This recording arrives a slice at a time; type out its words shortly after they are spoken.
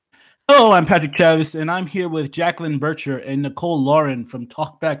Hello, I'm Patrick Travis, and I'm here with Jacqueline Bircher and Nicole Lauren from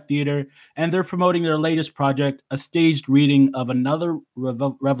Talkback Theater, and they're promoting their latest project, a staged reading of Another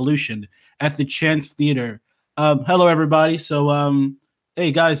Revolution at the Chance Theater. Hello, everybody.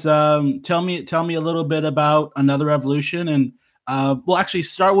 Hey guys, tell me a little bit about Another Revolution, and we'll actually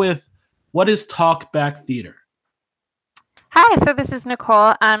start with what is Talkback Theater. Hi, so this is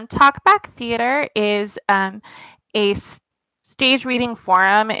Nicole. Talkback Theater is a stage reading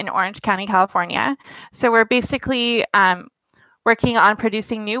forum in Orange County, California. So we're basically working on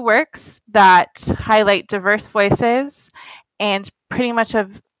producing new works that highlight diverse voices and pretty much of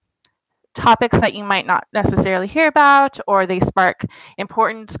topics that you might not necessarily hear about, or they spark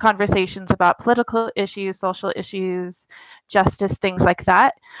important conversations about political issues, social issues, justice, things like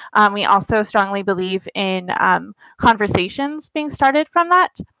that. We also strongly believe in conversations being started from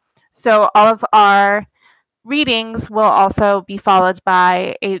that. So all of our readings will also be followed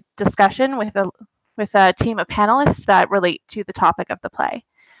by a discussion with a team of panelists that relate to the topic of the play.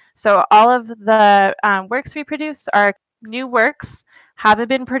 So all of the works we produce are new works, haven't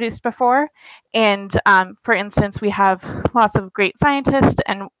been produced before, and for instance, we have lots of great scientists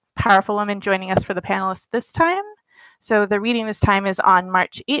and powerful women joining us for the panelists this time. So the reading this time is on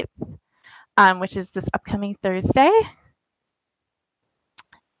March 8th, which is this upcoming Thursday.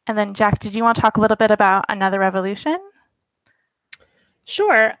 And then, Jack, did you want to talk a little bit about Another Revolution?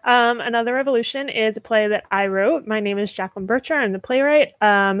 Sure. Another Revolution is a play that I wrote. My name is Jacqueline Bircher. I'm the playwright.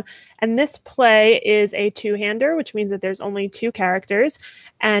 And this play is a two-hander, which means that there's only two characters.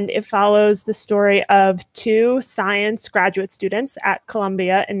 And it follows the story of two science graduate students at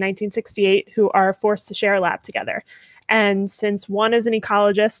Columbia in 1968 who are forced to share a lab together. And since one is an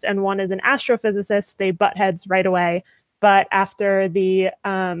ecologist and one is an astrophysicist, they butt heads right away. But after the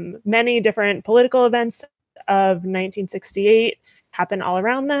many different political events of 1968, happen all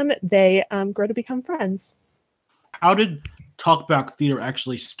around them, they grow to become friends. How did Talkback Theater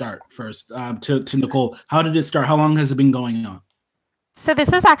actually start first? To Nicole, how did it start? How long has it been going on? So this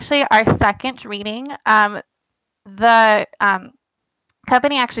is actually our second reading. The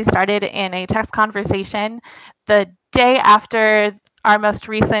company actually started in a text conversation the day after our most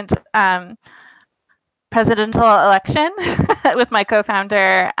recent presidential election with my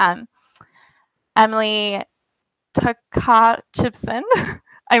co-founder, Emily Chipson.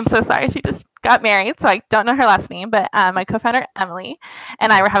 I'm so sorry. She just got married, so I don't know her last name, but my co-founder, Emily,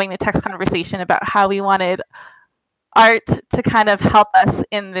 and I were having a text conversation about how we wanted art to kind of help us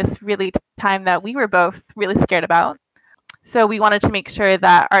in this really time that we were both really scared about. So we wanted to make sure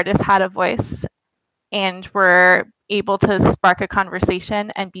that artists had a voice and were able to spark a conversation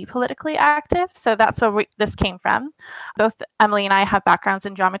and be politically active. So that's where this came from. Both Emily and I have backgrounds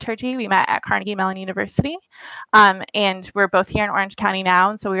in dramaturgy. We met at Carnegie Mellon University, and we're both here in Orange County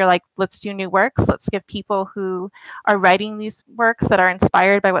now. And so we were like, let's do new works. Let's give people who are writing these works that are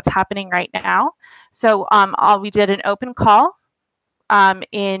inspired by what's happening right now. So we did an open call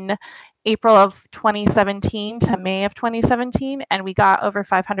in April of 2017 to May of 2017, and we got over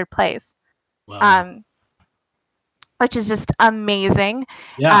 500 plays. Wow. Which is just amazing.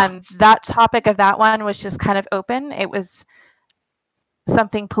 Yeah. That topic of that one was just kind of open. It was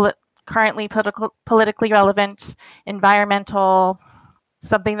something currently politically relevant, environmental,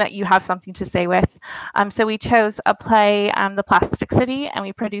 something that you have something to say with. So we chose a play, The Plastic City, and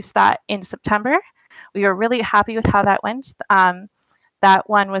we produced that in September. We were really happy with how that went. That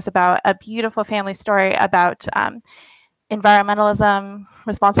one was about a beautiful family story about environmentalism,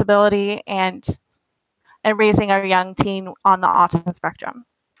 responsibility, and raising our young teen on the autism spectrum.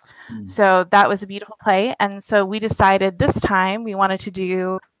 So that was a beautiful play. And so we decided this time we wanted to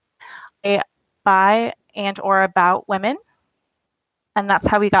do a by and or about women. And that's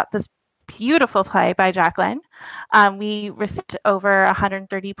how we got this beautiful play by Jacqueline. We received over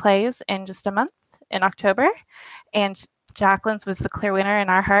 130 plays in just a month in October. And Jacqueline's was the clear winner in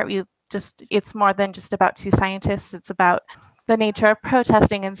our heart. It's more than just about two scientists. It's about the nature of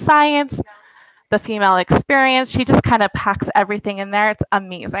protesting in science, the female experience. She just kind of packs everything in there. It's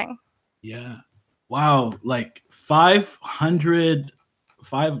amazing. Yeah. Wow. Like 500.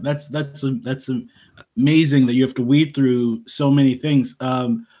 That's amazing that you have to weed through so many things.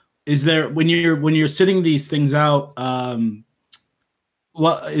 Is there when you're sitting these things out?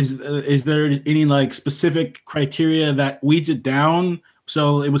 What is there any like specific criteria that weeds it down?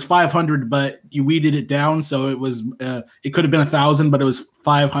 So it was 500, but you weeded it down, so it could have been 1,000, but it was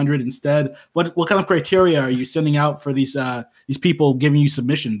 500 instead. What kind of criteria are you sending out for these people giving you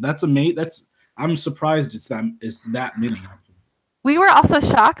submission? That's amazing. I'm surprised it's that many. We were also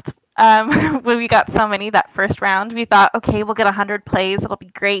shocked when we got so many that first round, we thought, okay, we'll get 100 plays. It'll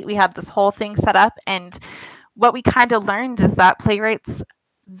be great. We had this whole thing set up. And what we kind of learned is that playwrights,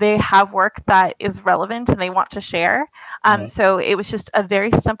 they have work that is relevant and they want to share. Right. So it was just a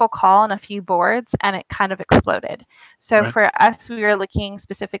very simple call and a few boards, and it kind of exploded. So Right. for us, we were looking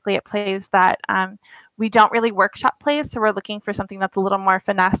specifically at plays that we don't really workshop plays. So we're looking for something that's a little more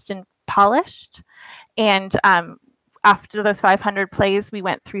finessed and polished. And after those 500 plays, we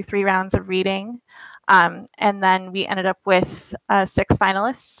went through 3 rounds of reading. And then we ended up with 6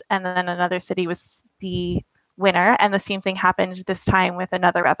 finalists, and then another city was the winner. And the same thing happened this time with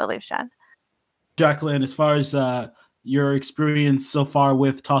another revolution. Jacqueline, as far as your experience so far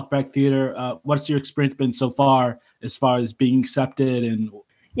with Talkback Theater, what's your experience been so far as being accepted? And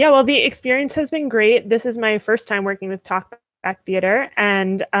Yeah, well, the experience has been great. This is my first time working with Talkback Theater,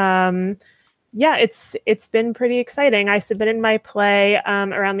 and yeah, it's been pretty exciting. I submitted my play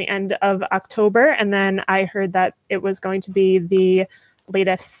around the end of October, and then I heard that it was going to be the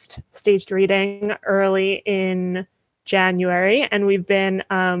latest staged reading early in January, and we've been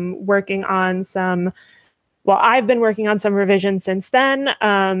working on some. Well, I've been working on some revisions since then.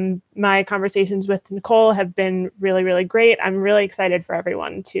 My conversations with Nicole have been really, really great. I'm really excited for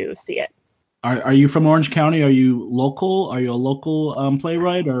everyone to see it. are you from Orange County? Are you local? Are you a local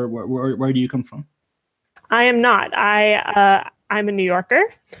playwright, or where do you come from? I am not. I'm a New Yorker.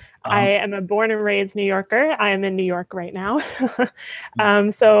 I am a born and raised New Yorker. I am in New York right now.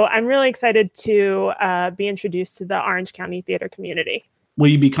 So I'm really excited to be introduced to the Orange County theater community. Will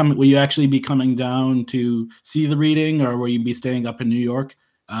you actually be coming down to see the reading, or will you be staying up in New York?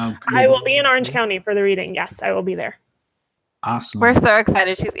 I will be in Orange County for the reading. Yes, I will be there. Awesome. We're so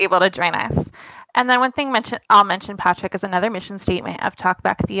excited she's able to join us. And then one thing I'll mention, Patrick, as another mission statement of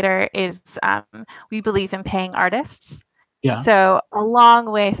Talkback Theater is we believe in paying artists. Yeah. So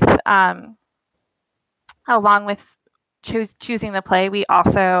along with choosing the play, we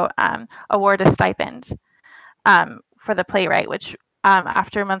also award a stipend for the playwright, which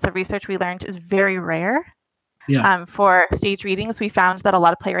after months of research we learned is very rare. Yeah. For stage readings, we found that a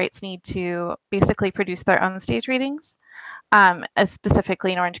lot of playwrights need to basically produce their own stage readings,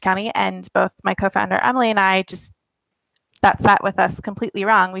 specifically in Orange County. And both my co-founder Emily and I that sat with us completely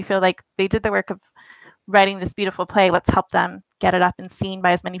wrong. We feel like they did the work of writing this beautiful play. Let's help them get it up and seen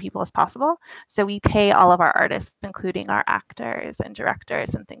by as many people as possible. So we pay all of our artists, including our actors and directors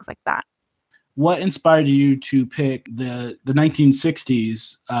and things like that. What inspired you to pick the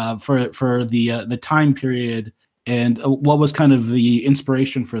 1960s for the time period, and what was kind of the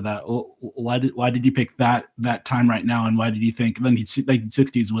inspiration for that? Why did you pick that time right now, and why did you think the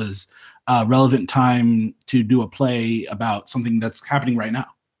 1960s was a relevant time to do a play about something that's happening right now?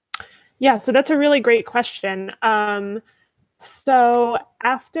 Yeah, so that's a really great question. So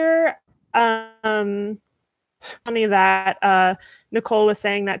after funny that Nicole was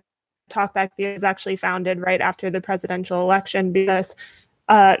saying that Talkback Theater was actually founded right after the presidential election, because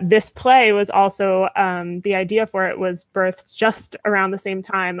this play was also the idea for it was birthed just around the same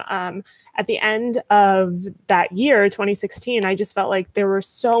time. At the end of that year, 2016, I just felt like there were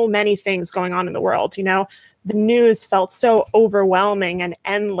so many things going on in the world. You know, the news felt so overwhelming and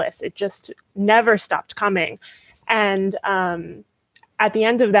endless. It just never stopped coming. And at the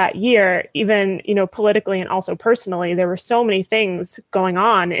end of that year, even, you know, politically and also personally, there were so many things going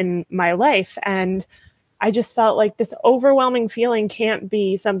on in my life. And I just felt like this overwhelming feeling can't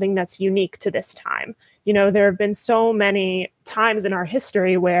be something that's unique to this time. You know, there have been so many times in our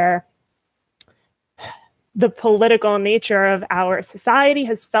history where the political nature of our society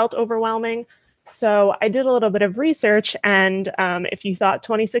has felt overwhelming. So I did a little bit of research, and if you thought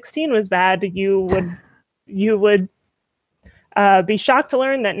 2016 was bad, you would be shocked to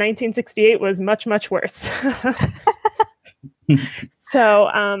learn that 1968 was much, much worse. So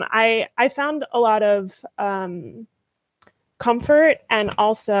I found a lot of comfort and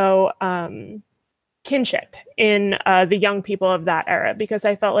also kinship in the young people of that era, because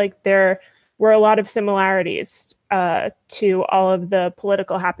I felt like there were a lot of similarities to all of the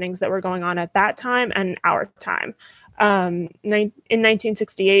political happenings that were going on at that time and our time. In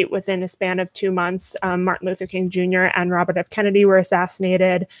 1968, within a span of 2 months, Martin Luther King Jr. and Robert F. Kennedy were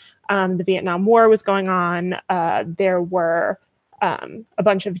assassinated. The Vietnam War was going on. There were a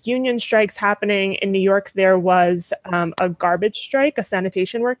bunch of union strikes happening. In New York, there was a garbage strike, a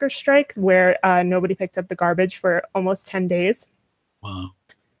sanitation workers strike, where nobody picked up the garbage for almost 10 days. Wow.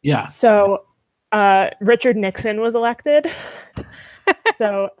 Yeah. So Richard Nixon was elected.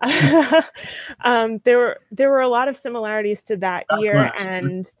 So there were a lot of similarities to that year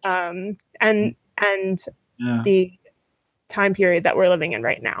and Yeah. the time period that we're living in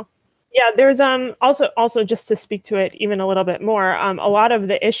right now. Yeah, there's also just to speak to it even a little bit more, a lot of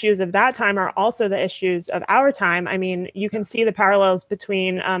the issues of that time are also the issues of our time. I mean, you can see the parallels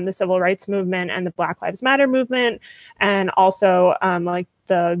between the civil rights movement and the Black Lives Matter movement, and also like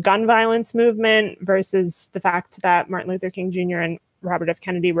the gun violence movement versus the fact that Martin Luther King Jr. and Robert F.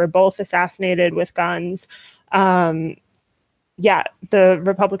 Kennedy were both assassinated with guns. Um, yeah, the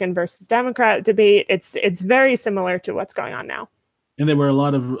Republican versus Democrat debate, it's very similar to what's going on now. And there were a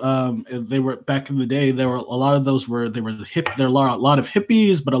lot of they were back in the day. There were a lot of those were they were hip. There were a lot of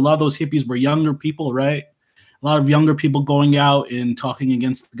hippies, but a lot of those hippies were younger people, right? A lot of younger people going out and talking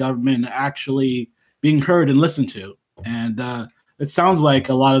against the government, and actually being heard and listened to. And it sounds like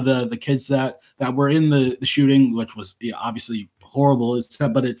a lot of the kids that were in the shooting, which was obviously horrible,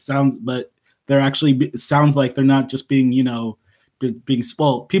 but they're actually it sounds like they're not just being being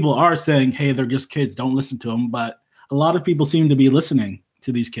spoiled. People are saying, hey, they're just kids, don't listen to them, but a lot of people seem to be listening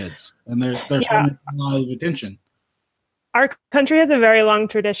to these kids, and they're Yeah, starting to pay a lot of attention. our country has a very long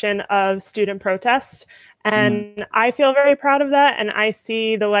tradition of student protest, Yeah. and I feel very proud of that. And I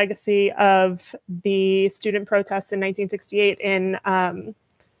see the legacy of the student protests in 1968 in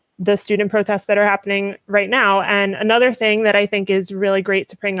the student protests that are happening right now. And another thing that I think is really great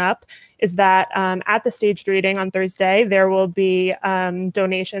to bring up is that at the staged reading on Thursday, there will be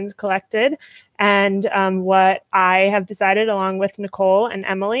donations collected. And what I have decided, along with Nicole and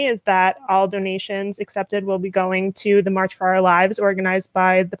Emily, is that all donations accepted will be going to the March for Our Lives organized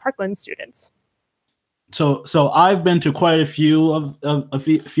by the Parkland students. So I've been to quite a few of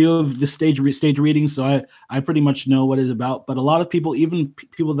few of the stage readings, so I pretty much know what it's about. But a lot of people, even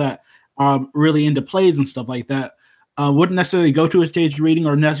people that are really into plays and stuff like that, wouldn't necessarily go to a stage reading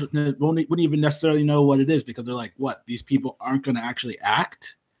or wouldn't even necessarily know what it is because they're like, what? These people aren't going to actually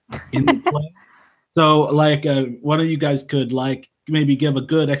act in the play. So, like, one of you guys could like maybe give a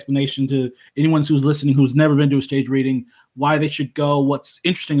good explanation to anyone who's listening who's never been to a stage reading, why they should go, what's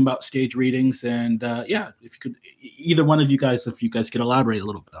interesting about stage readings, and yeah, if you could, either one of you guys, if you guys could elaborate a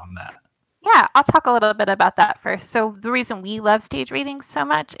little bit on that. Yeah, I'll talk a little bit about that first. So, the reason we love stage readings so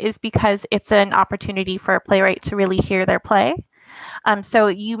much is because it's an opportunity for a playwright to really hear their play. So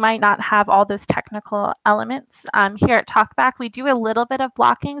you might not have all those technical elements. Here at Talkback, we do a little bit of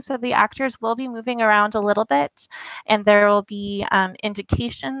blocking, so the actors will be moving around a little bit, and there will be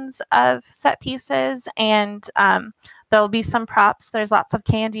indications of set pieces, and there will be some props. There's lots of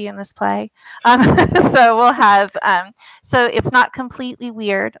candy in this play. So we'll have, so it's not completely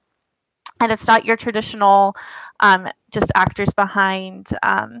weird, and it's not your traditional just actors behind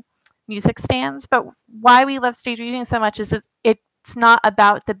music stands. But why we love stage reading so much is it's not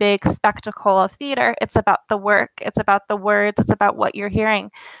about the big spectacle of theater. It's about the work. It's about the words. It's about what you're hearing.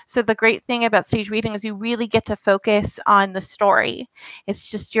 So the great thing about stage reading is you really get to focus on the story.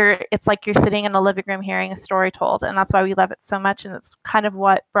 It's like you're sitting in a living room hearing a story told, and that's why we love it so much. And it's kind of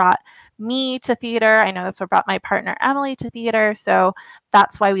what brought me to theater. I know that's what brought my partner Emily to theater. So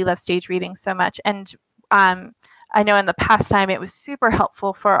that's why we love stage reading so much. And I know in the past time it was super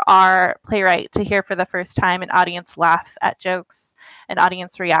helpful for our playwright to hear for the first time an audience laugh at jokes, an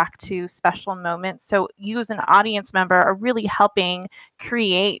audience react to special moments. So you as an audience member are really helping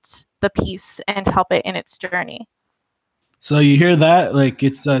create the piece and help it in its journey. So you hear that? Like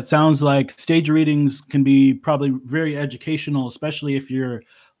it sounds like stage readings can be probably very educational, especially if you're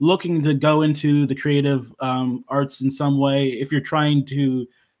looking to go into the creative arts in some way. If you're trying to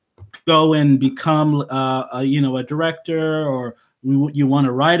go and become a director, or you want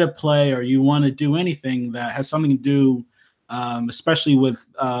to write a play, or you want to do anything that has something to do especially with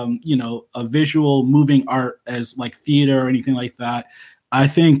a visual moving art as like theater or anything like that. I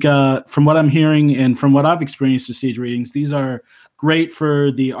think from what I'm hearing and from what I've experienced with stage readings, these are great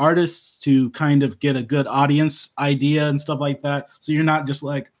for the artists to kind of get a good audience idea and stuff like that. So you're not just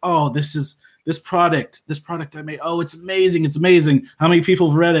like, oh, this product I made, oh, it's amazing. How many people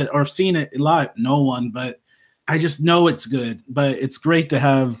have read it or have seen it live? No one, but I just know it's good. But it's great to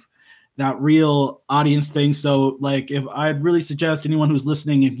have that real audience thing. So, like, if I'd really suggest anyone who's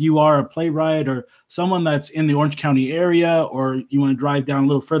listening, if you are a playwright or someone that's in the Orange County area, or you want to drive down a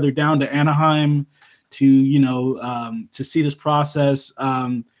little further down to Anaheim to, to see this process,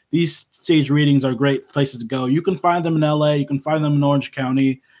 these stage readings are great places to go. You can find them in LA, you can find them in Orange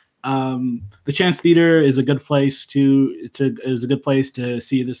County. The Chance Theater is a good place to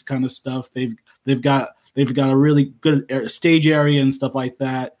see this kind of stuff. They've got a really good stage area and stuff like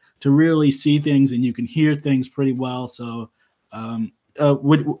that to really see things, and you can hear things pretty well. So,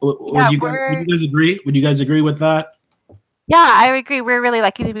 would you guys agree? Would you guys agree with that? Yeah, I agree. We're really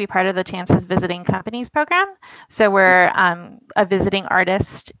lucky to be part of the Chances Visiting Companies program. So we're a visiting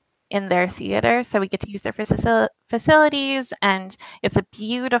artist in their theater. So we get to use their facilities, and it's a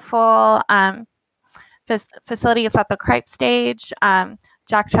beautiful facility. It's at the Cripe stage.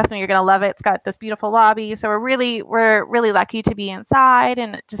 Jack, trust me, you're gonna love it. It's got this beautiful lobby. So we're really lucky to be inside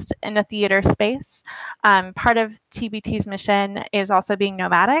and just in a theater space. Part of TBT's mission is also being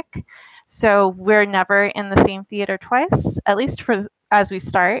nomadic. So we're never in the same theater twice, at least for as we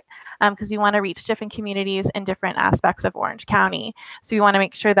start, because we want to reach different communities in different aspects of Orange County. So we want to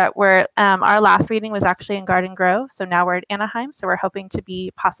make sure that we're, our last reading was actually in Garden Grove, so now we're at Anaheim, so we're hoping to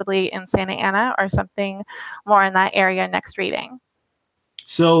be possibly in Santa Ana or something more in that area next reading.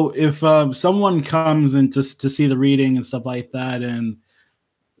 So if someone comes in to see the reading and stuff like that, and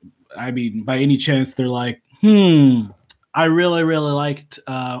I mean, by any chance they're like, I really liked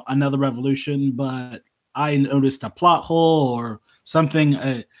Another Revolution, but I noticed a plot hole or something,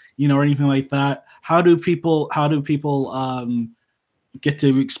 or anything like that. How do people get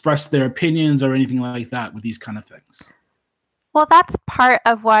to express their opinions or anything like that with these kind of things? Well, that's part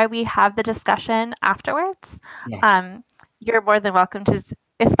of why we have the discussion afterwards. Yeah. You're more than welcome to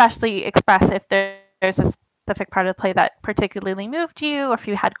especially express if there's a specific part of the play that particularly moved you, or if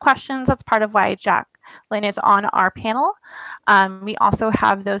you had questions. That's part of why Jacqueline is on our panel. We also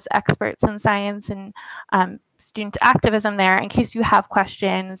have those experts in science and student activism there in case you have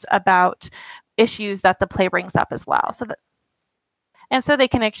questions about issues that the play brings up as well. So they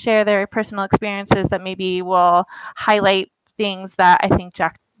can share their personal experiences that maybe will highlight things that I think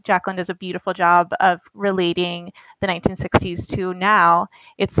Jacqueline does a beautiful job of relating the 1960s to now.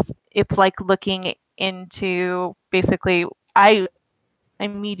 It's like looking into, basically, I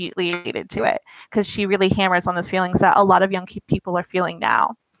immediately related to it because she really hammers on those feelings that a lot of young people are feeling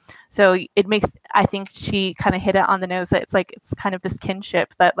now. So it makes, I think she kind of hit it on the nose that it's kind of this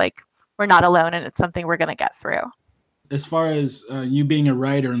kinship that we're not alone and it's something we're going to get through. As far as you being a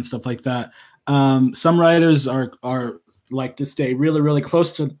writer and stuff like that, some writers are like to stay really close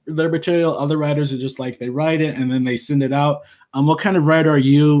to their material. Other writers are just like they write it and then they send it out. What kind of writer are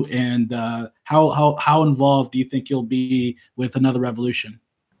you, and how involved do you think you'll be with Another Revolution?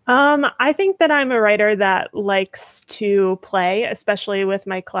 I think that I'm a writer that likes to play, especially with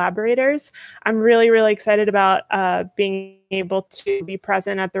my collaborators. I'm really excited about being able to be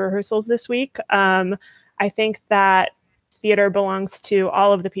present at the rehearsals this week. I think that theater belongs to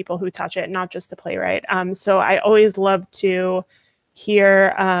all of the people who touch it, not just the playwright. So I always love to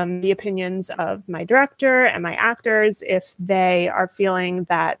hear the opinions of my director and my actors if they are feeling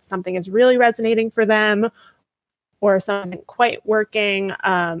that something is really resonating for them or something quite working.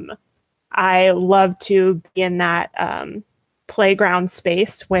 I love to be in that playground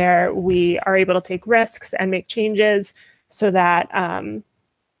space where we are able to take risks and make changes so that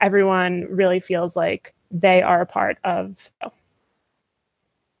everyone really feels like they are a part of.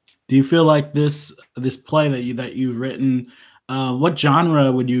 Do you feel like this play that you've written, what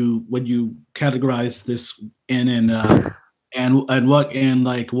genre would you categorize this in, and what can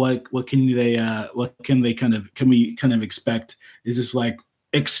we kind of expect? Is this like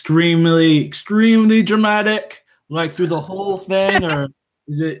extremely dramatic, like through the whole thing, or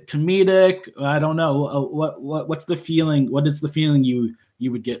is it comedic? I don't know. What's the feeling? What is the feeling you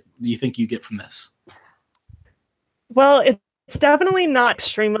would get? Do you think you get from this? Well, it's definitely not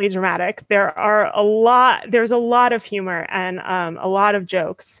extremely dramatic. There's a lot of humor and a lot of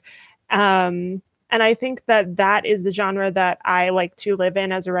jokes. And I think that is the genre that I like to live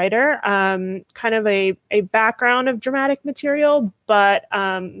in as a writer, kind of a background of dramatic material, but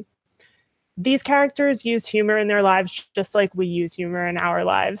these characters use humor in their lives just like we use humor in our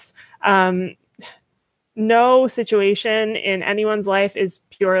lives. No situation in anyone's life is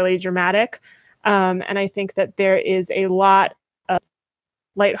purely dramatic. And I think that there is a lot of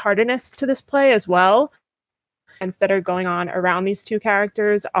lightheartedness to this play as well. And that are going on around these two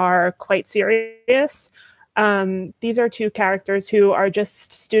characters are quite serious. These are two characters who are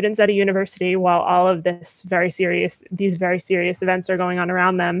just students at a university while all of these very serious events are going on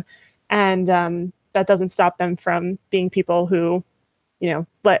around them. And that doesn't stop them from being people who,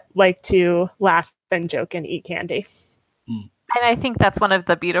 like to laugh and joke and eat candy. And I think that's one of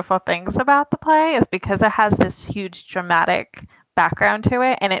the beautiful things about the play is because it has this huge dramatic background to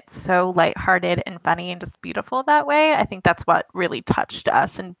it, and it's so lighthearted and funny and just beautiful that way. I think that's what really touched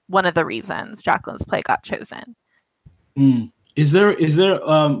us, and one of the reasons Jacqueline's play got chosen. Is there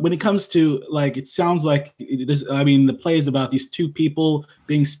when it comes to, like, it sounds like the play is about these two people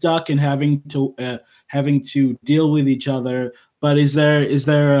being stuck and having to deal with each other. But is there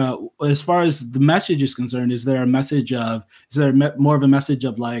as far as the message is concerned, is there more of a message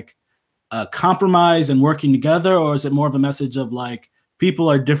of like compromise and working together, or is it more of a message of like people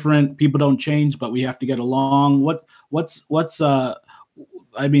are different, people don't change, but we have to get along. What's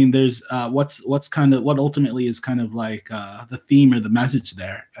I mean, there's what's kind of what ultimately is kind of like the theme or the message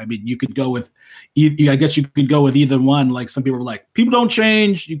there. I mean, you could go with, I guess you could go with either one. Like some people are like, people don't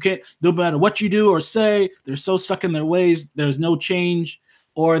change. You can't, no matter what you do or say, they're so stuck in their ways. There's no change.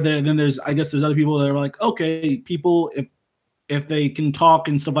 Or then there's, I guess there's other people that are like, okay, people, if they can talk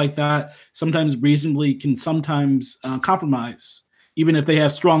and stuff like that, sometimes reasonably can sometimes compromise, even if they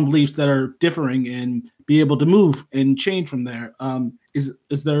have strong beliefs that are differing, and be able to move and change from there. Is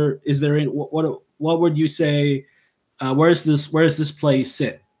there what would you say? Where's this play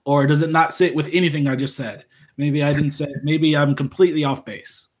sit, or does it not sit with anything I just said? Maybe I didn't say. Maybe I'm completely off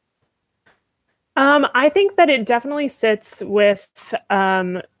base. I think that it definitely sits with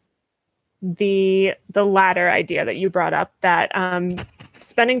the latter idea that you brought up, that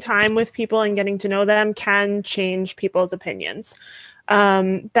spending time with people and getting to know them can change people's opinions.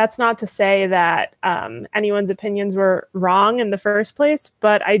 That's not to say that anyone's opinions were wrong in the first place,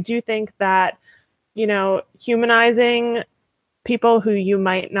 but I do think that, humanizing people who you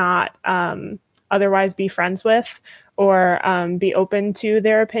might not otherwise be friends with, or be open to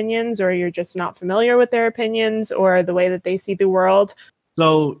their opinions, or you're just not familiar with their opinions or the way that they see the world.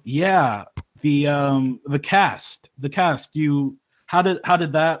 So yeah, the cast. How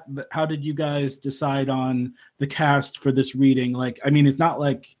did you guys decide on the cast for this reading? Like, I mean, it's not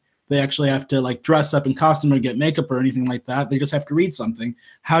like they actually have to like dress up in costume or get makeup or anything like that. They just have to read something.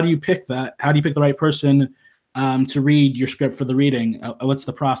 How do you pick that? How do you pick the right person to read your script for the reading? What's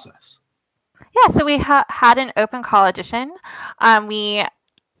the process? Yeah, so we had an open call audition. We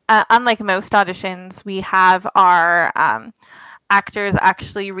unlike most auditions, we have our actors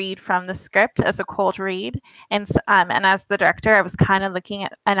actually read from the script as a cold read. And as the director, I was kind of looking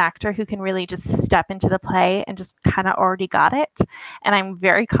at an actor who can really just step into the play and just kind of already got it. And I'm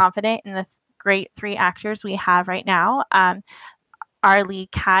very confident in the great 3 actors we have right now. Our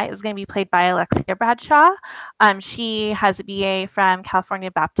lead cat is going to be played by Alexia Bradshaw. She has a BA from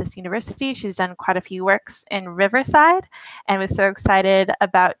California Baptist University. She's done quite a few works in Riverside and was so excited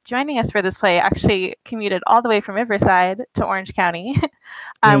about joining us for this play. Actually commuted all the way from Riverside to Orange County,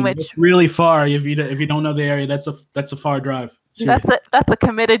 which it's really far. If you don't know the area, that's a far drive. That's a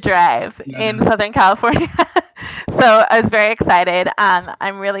committed drive in Southern California. So I was very excited.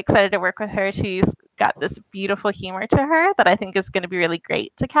 I'm really excited to work with her. She's got this beautiful humor to her that I think is going to be really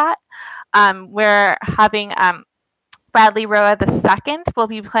great to Kat. We're having Bradley Roa II will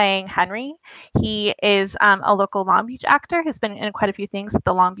be playing Henry. He is a local Long Beach actor who's been in quite a few things at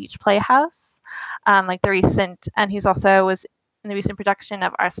the Long Beach Playhouse, and he's also was in the recent production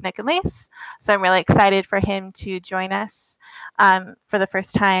of Arsenic and Lace. So I'm really excited for him to join us for the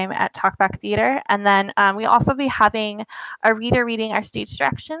first time at Talkback Theater. And then we also be having a reader reading our stage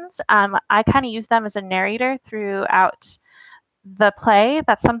directions. I kind of use them as a narrator throughout the play.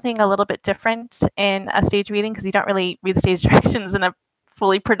 That's something a little bit different in a stage reading because you don't really read the stage directions in a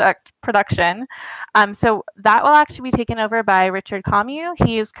fully production. So that will actually be taken over by Richard Comu.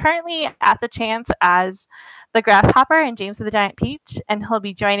 He is currently at the Chance as the Grasshopper in James of the Giant Peach, and he'll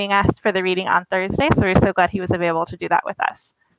be joining us for the reading on Thursday. So we're so glad he was available to do that with us.